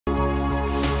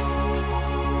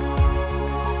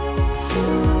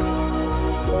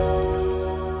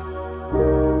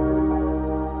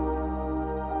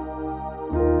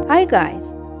Hi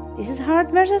guys, this is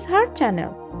Heart vs Heart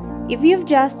channel. If you've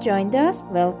just joined us,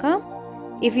 welcome.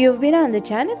 If you've been on the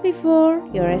channel before,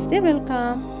 you're still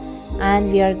welcome.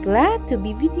 And we are glad to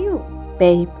be with you.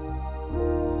 Babe,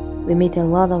 we meet a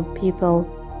lot of people,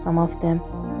 some of them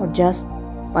are just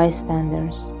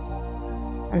bystanders.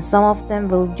 And some of them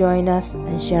will join us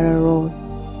and share a role.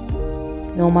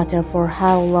 No matter for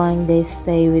how long they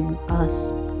stay with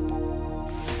us,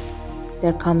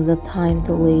 there comes a time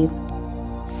to leave.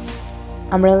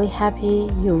 I'm really happy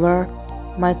you were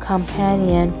my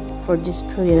companion for this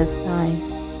period of time.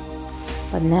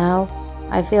 But now,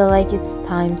 I feel like it's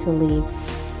time to leave.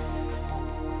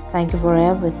 Thank you for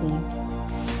everything.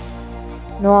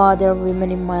 No other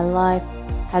woman in my life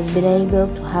has been able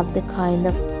to have the kind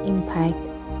of impact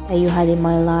that you had in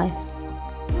my life.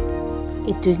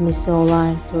 It took me so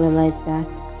long to realize that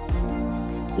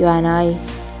you and I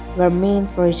were meant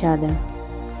for each other.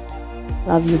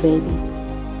 Love you, baby.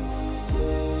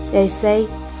 They say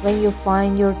when you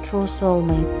find your true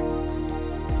soulmate,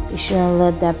 you shouldn't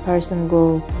let that person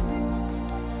go.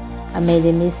 I made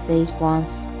a mistake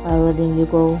once by letting you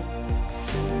go,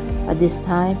 but this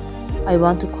time I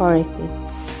want to correct it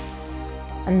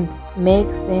and make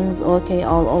things okay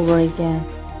all over again.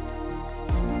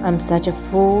 I'm such a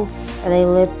fool that I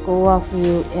let go of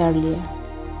you earlier.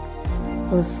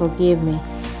 Please forgive me.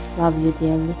 Love you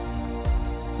dearly.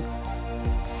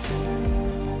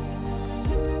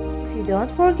 If you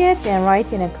don't forget, then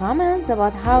write in the comments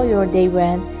about how your day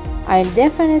went. I'll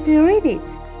definitely read it.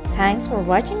 Thanks for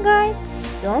watching guys.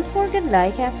 Don't forget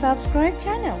like and subscribe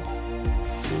channel.